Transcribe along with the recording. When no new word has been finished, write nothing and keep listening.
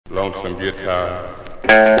Lonesome guitar.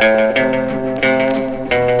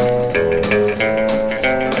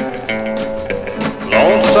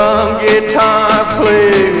 Lonesome guitar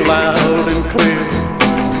playing loud and clear.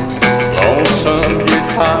 Lonesome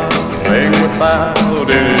guitar playing without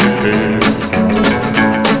any fear.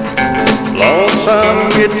 Lonesome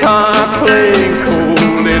guitar playing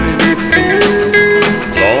cold in defeat.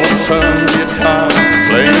 Lonesome guitar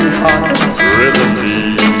playing hot rhythm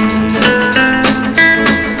beat.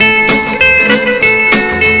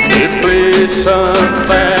 He plays some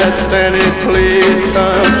fast and he plays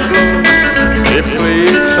some slow. He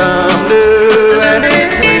plays some new and he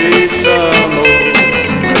plays some old.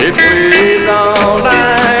 He plays all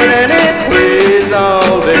night and he plays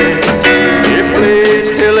all day. He plays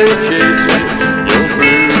till he chases your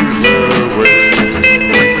blues away.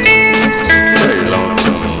 Play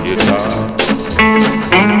lonesome guitar.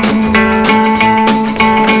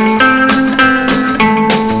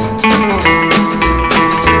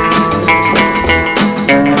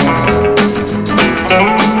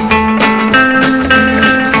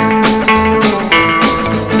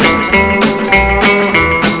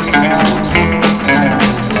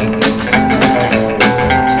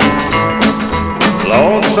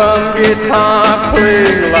 Lonesome guitar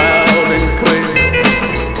playing loud and clear.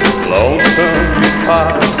 Lonesome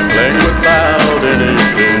guitar playing without any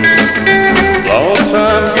fear.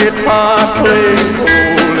 Lonesome guitar playing